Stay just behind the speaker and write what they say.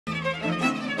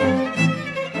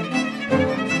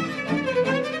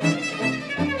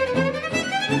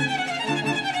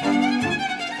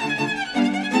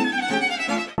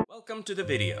Welcome to the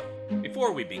video.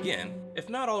 Before we begin, if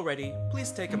not already,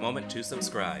 please take a moment to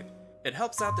subscribe. It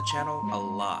helps out the channel a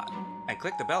lot. And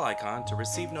click the bell icon to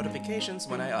receive notifications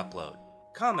when I upload.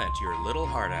 Comment your little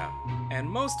heart out. And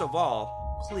most of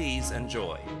all, please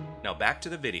enjoy. Now back to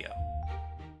the video.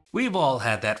 We've all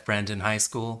had that friend in high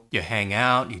school. You hang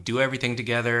out, you do everything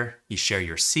together, you share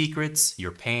your secrets,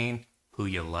 your pain, who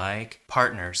you like,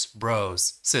 partners,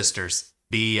 bros, sisters,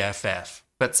 BFF.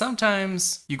 But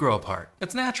sometimes you grow apart.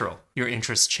 It's natural. Your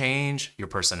interests change, your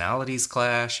personalities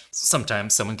clash.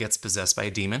 Sometimes someone gets possessed by a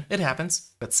demon. It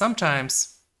happens. But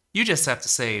sometimes you just have to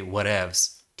say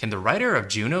whatevs. Can the writer of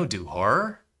Juno do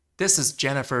horror? This is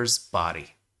Jennifer's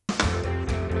Body.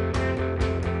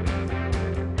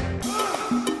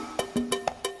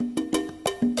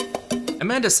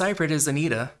 Amanda Seyfried is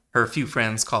Anita. Her few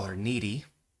friends call her Needy.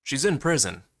 She's in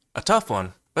prison. A tough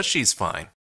one, but she's fine.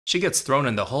 She gets thrown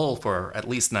in the hole for at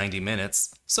least 90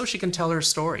 minutes, so she can tell her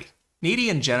story. Needy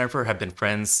and Jennifer have been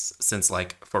friends since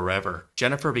like forever.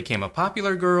 Jennifer became a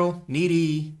popular girl,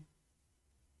 Needy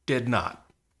did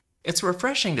not. It's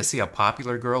refreshing to see a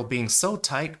popular girl being so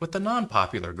tight with a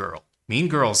non-popular girl. Mean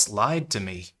Girls lied to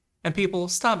me. And people,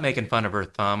 stop making fun of her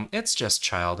thumb, it's just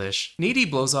childish. Needy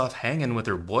blows off hanging with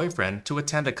her boyfriend to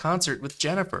attend a concert with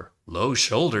Jennifer. Low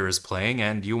Shoulder is playing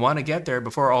and you want to get there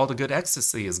before all the good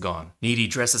ecstasy is gone. Needy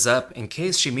dresses up in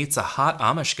case she meets a hot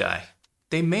Amish guy.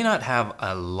 They may not have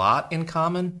a lot in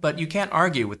common, but you can't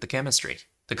argue with the chemistry.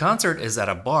 The concert is at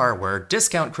a bar where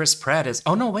discount Chris Pratt is—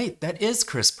 oh no wait, that is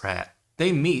Chris Pratt.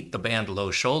 They meet the band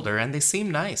Low Shoulder and they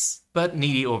seem nice. But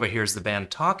Needy overhears the band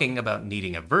talking about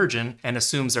needing a virgin and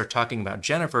assumes they're talking about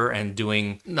Jennifer and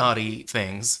doing naughty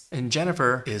things. And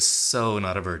Jennifer is so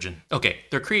not a virgin. Okay,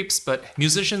 they're creeps, but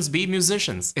musicians be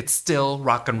musicians. It's still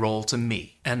rock and roll to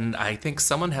me. And I think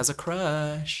someone has a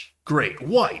crush. Great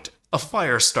White! A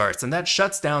fire starts and that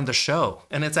shuts down the show.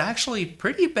 And it's actually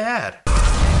pretty bad.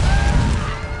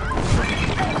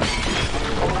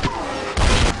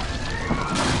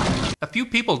 A few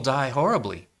people die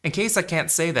horribly. In case I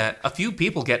can't say that, a few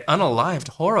people get unalived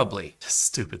horribly.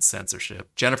 Stupid censorship.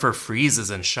 Jennifer freezes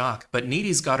in shock, but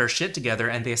Needy's got her shit together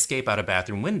and they escape out a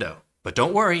bathroom window. But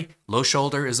don't worry, Low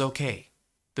Shoulder is okay.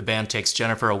 The band takes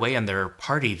Jennifer away in their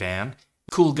party van.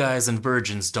 Cool guys and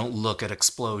virgins don't look at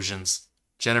explosions.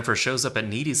 Jennifer shows up at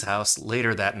Needy's house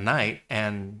later that night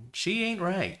and she ain't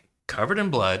right. Covered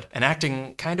in blood and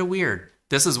acting kinda weird.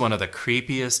 This is one of the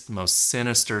creepiest, most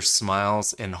sinister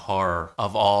smiles in horror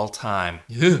of all time.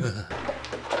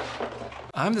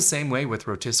 I'm the same way with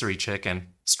rotisserie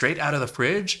chicken. Straight out of the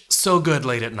fridge, so good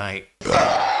late at night.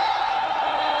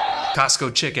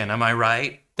 Costco chicken, am I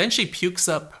right? Then she pukes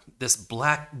up this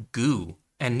black goo,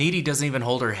 and Needy doesn't even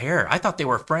hold her hair. I thought they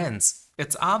were friends.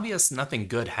 It's obvious nothing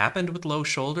good happened with Low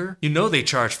Shoulder. You know they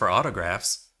charge for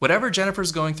autographs. Whatever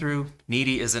Jennifer's going through,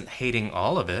 Needy isn't hating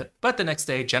all of it, but the next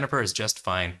day, Jennifer is just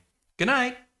fine. Good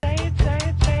night.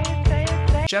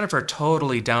 Jennifer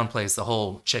totally downplays the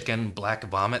whole chicken black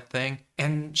vomit thing,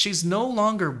 and she's no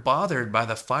longer bothered by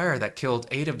the fire that killed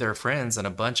 8 of their friends and a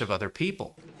bunch of other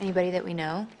people. Anybody that we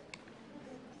know?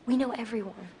 We know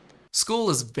everyone.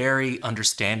 School is very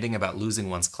understanding about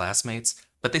losing one's classmates,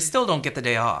 but they still don't get the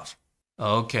day off.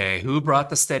 Okay, who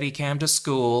brought the Steadicam to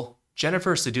school?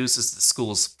 Jennifer seduces the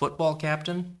school's football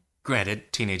captain.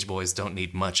 Granted, teenage boys don't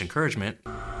need much encouragement.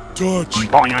 Touch!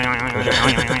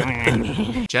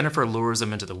 Jennifer lures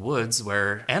him into the woods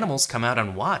where animals come out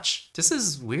and watch. This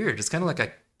is weird. It's kind of like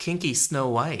a kinky Snow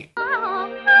White.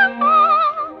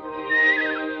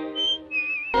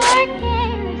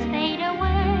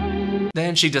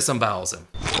 Then she disembowels him.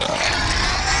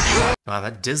 Wow,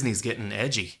 that Disney's getting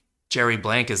edgy. Jerry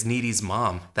Blank is Needy's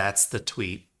mom. That's the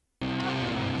tweet.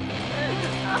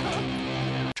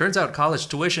 Turns out college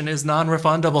tuition is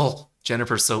non-refundable.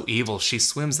 Jennifer's so evil, she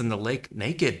swims in the lake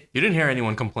naked. You didn't hear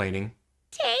anyone complaining.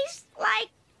 Tastes like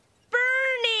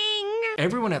burning.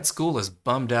 Everyone at school is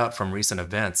bummed out from recent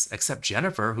events, except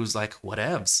Jennifer, who's like,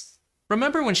 whatevs.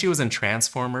 Remember when she was in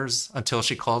Transformers until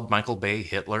she called Michael Bay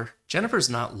Hitler?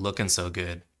 Jennifer's not looking so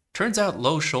good. Turns out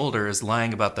Low Shoulder is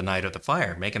lying about the night of the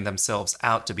fire, making themselves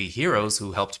out to be heroes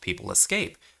who helped people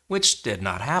escape, which did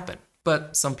not happen.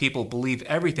 But some people believe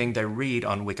everything they read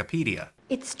on Wikipedia.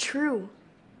 It's true.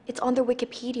 It's on their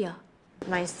Wikipedia.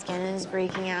 My skin is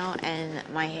breaking out and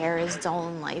my hair is dull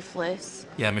and lifeless.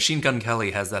 Yeah, Machine Gun Kelly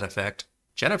has that effect.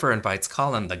 Jennifer invites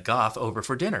Colin the goth over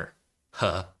for dinner.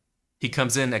 Huh. He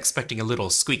comes in expecting a little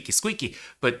squeaky squeaky,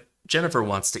 but Jennifer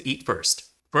wants to eat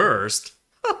first. First?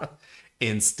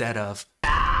 Instead of...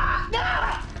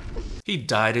 He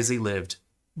died as he lived,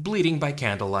 bleeding by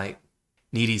candlelight.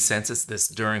 Needy senses this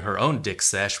during her own dick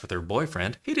sesh with her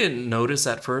boyfriend. He didn't notice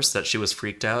at first that she was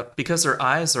freaked out because her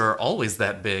eyes are always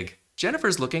that big.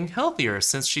 Jennifer's looking healthier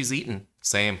since she's eaten.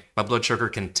 Same. My blood sugar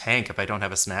can tank if I don't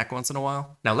have a snack once in a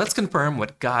while. Now let's confirm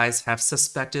what guys have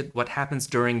suspected what happens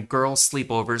during girl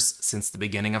sleepovers since the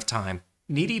beginning of time.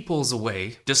 Needy pulls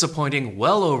away, disappointing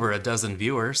well over a dozen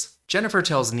viewers. Jennifer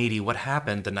tells Needy what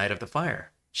happened the night of the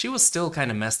fire. She was still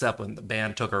kind of messed up when the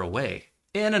band took her away.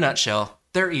 In a nutshell,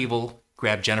 they're evil,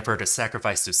 grabbed Jennifer to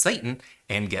sacrifice to Satan,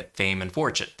 and get fame and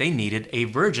fortune. They needed a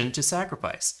virgin to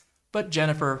sacrifice. But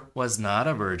Jennifer was not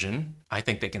a virgin. I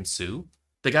think they can sue.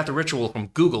 They got the ritual from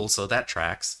Google, so that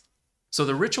tracks. So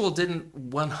the ritual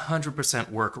didn't 100%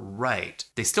 work right.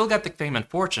 They still got the fame and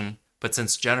fortune, but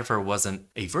since Jennifer wasn't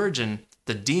a virgin,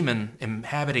 the demon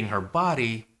inhabiting her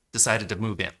body decided to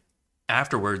move in.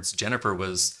 Afterwards, Jennifer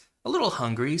was a little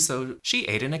hungry, so she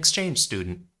ate an exchange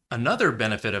student. Another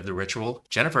benefit of the ritual,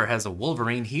 Jennifer has a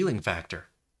Wolverine healing factor.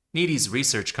 Needy's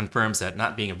research confirms that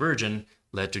not being a virgin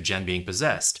led to Jen being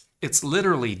possessed. It's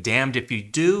literally damned if you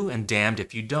do and damned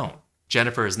if you don't.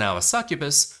 Jennifer is now a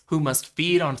succubus who must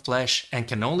feed on flesh and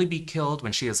can only be killed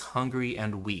when she is hungry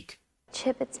and weak.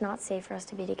 Chip, it's not safe for us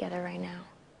to be together right now.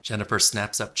 Jennifer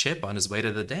snaps up Chip on his way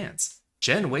to the dance.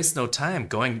 Jen wastes no time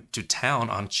going to town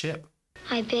on Chip.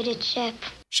 I bid a Chip.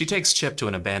 She takes Chip to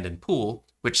an abandoned pool,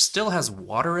 which still has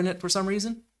water in it for some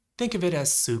reason. Think of it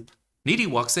as soup. Needy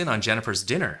walks in on Jennifer's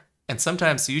dinner, and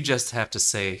sometimes you just have to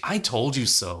say, "I told you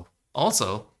so."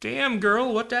 Also, "Damn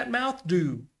girl, what that mouth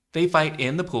do?" They fight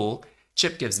in the pool.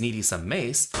 Chip gives Needy some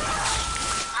mace,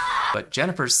 but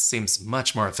Jennifer's seems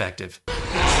much more effective.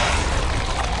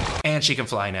 And she can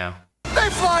fly now. They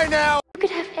fly now! You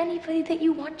could have anybody that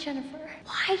you want, Jennifer.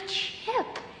 Why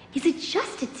Chip? Is it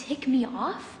just to tick me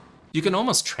off? You can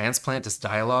almost transplant this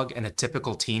dialogue in a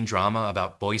typical teen drama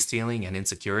about boy stealing and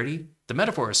insecurity. The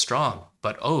metaphor is strong,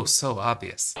 but oh so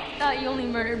obvious. Thought you only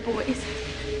murdered boys.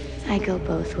 I go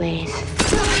both ways.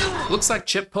 Looks like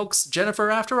Chip pokes Jennifer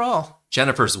after all.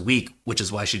 Jennifer's weak, which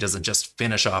is why she doesn't just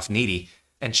finish off Needy,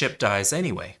 and Chip dies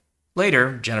anyway.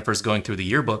 Later, Jennifer's going through the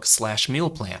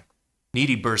yearbook/meal plan.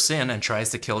 Needy bursts in and tries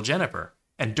to kill Jennifer,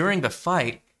 and during the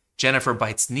fight, Jennifer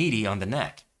bites Needy on the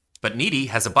neck. But Needy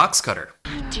has a box cutter.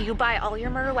 Do you buy all your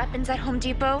murder weapons at Home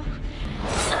Depot?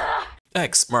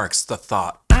 X marks the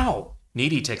thought. Ow!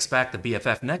 Needy takes back the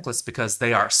BFF necklace because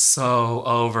they are so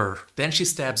over. Then she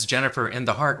stabs Jennifer in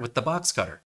the heart with the box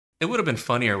cutter. It would have been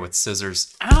funnier with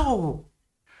scissors. Ow!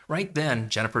 Right then,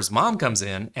 Jennifer's mom comes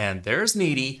in, and there's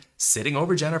Needy sitting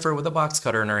over Jennifer with a box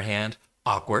cutter in her hand.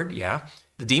 Awkward, yeah.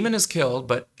 The demon is killed,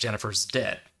 but Jennifer's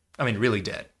dead. I mean, really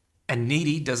dead. And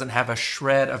Needy doesn't have a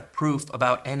shred of proof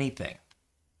about anything.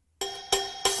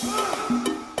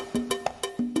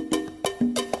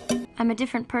 I'm a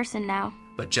different person now.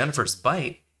 But Jennifer's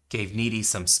bite gave Needy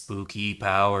some spooky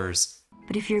powers.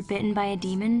 But if you're bitten by a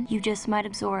demon, you just might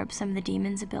absorb some of the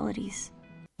demon's abilities.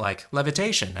 Like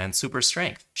levitation and super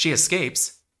strength. She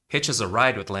escapes, hitches a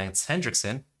ride with Lance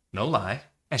Hendrickson, no lie,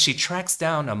 and she tracks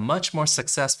down a much more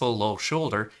successful low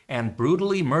shoulder and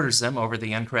brutally murders him over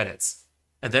the end credits.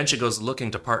 And then she goes looking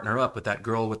to partner up with that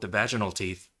girl with the vaginal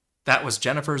teeth. That was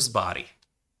Jennifer's Body.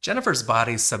 Jennifer's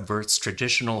Body subverts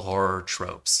traditional horror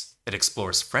tropes. It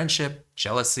explores friendship,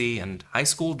 jealousy, and high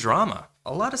school drama.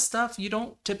 A lot of stuff you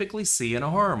don't typically see in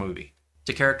a horror movie.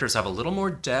 The characters have a little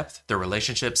more depth, their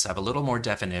relationships have a little more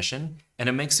definition, and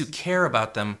it makes you care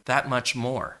about them that much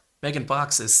more. Megan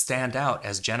Fox's stand out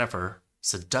as Jennifer,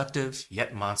 seductive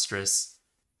yet monstrous,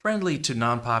 friendly to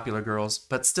non-popular girls,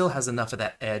 but still has enough of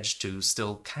that edge to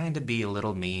still kind of be a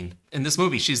little mean. In this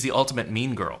movie, she's the ultimate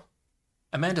mean girl.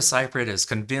 Amanda Seyfried is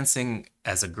convincing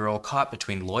as a girl caught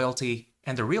between loyalty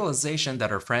and the realization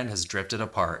that her friend has drifted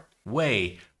apart.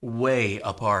 Way, way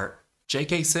apart.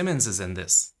 J.K. Simmons is in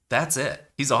this. That's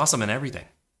it. He's awesome in everything.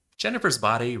 Jennifer's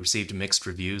Body received mixed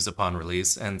reviews upon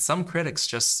release, and some critics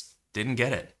just didn't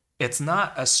get it. It's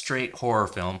not a straight horror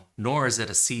film, nor is it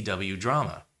a CW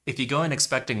drama. If you go in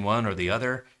expecting one or the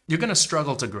other, you're going to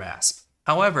struggle to grasp.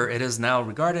 However, it is now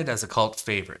regarded as a cult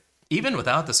favorite. Even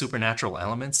without the supernatural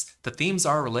elements, the themes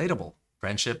are relatable.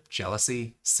 Friendship,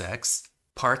 jealousy, sex,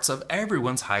 parts of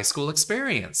everyone's high school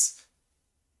experience.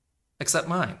 Except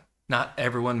mine. Not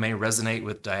everyone may resonate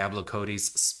with Diablo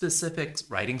Cody's specific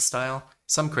writing style.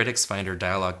 Some critics find her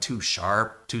dialogue too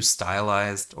sharp, too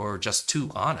stylized, or just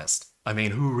too honest. I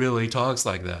mean, who really talks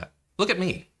like that? Look at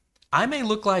me. I may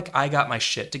look like I got my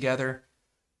shit together,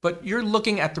 but you're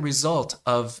looking at the result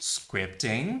of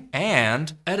scripting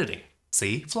and editing.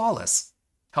 See? Flawless.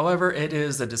 However, it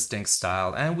is a distinct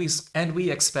style, and we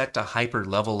expect a hyper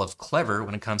level of clever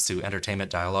when it comes to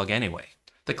entertainment dialogue anyway.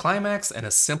 The climax in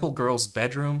a simple girl's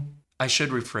bedroom, I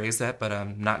should rephrase that, but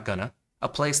I'm not gonna. A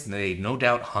place they no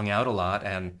doubt hung out a lot,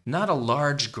 and not a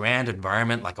large grand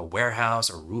environment like a warehouse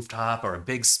or rooftop or a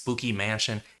big spooky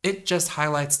mansion. It just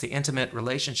highlights the intimate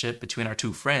relationship between our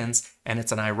two friends, and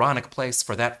it's an ironic place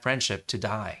for that friendship to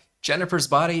die. Jennifer's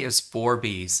Body is 4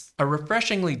 Bs, a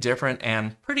refreshingly different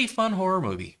and pretty fun horror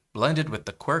movie, blended with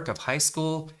the quirk of high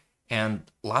school and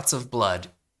lots of blood.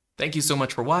 Thank you so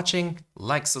much for watching.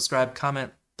 Like, subscribe,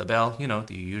 comment, the bell, you know,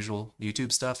 the usual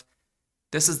YouTube stuff.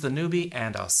 This is theNewBee,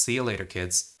 and I'll see you later,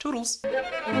 kids. Toodles!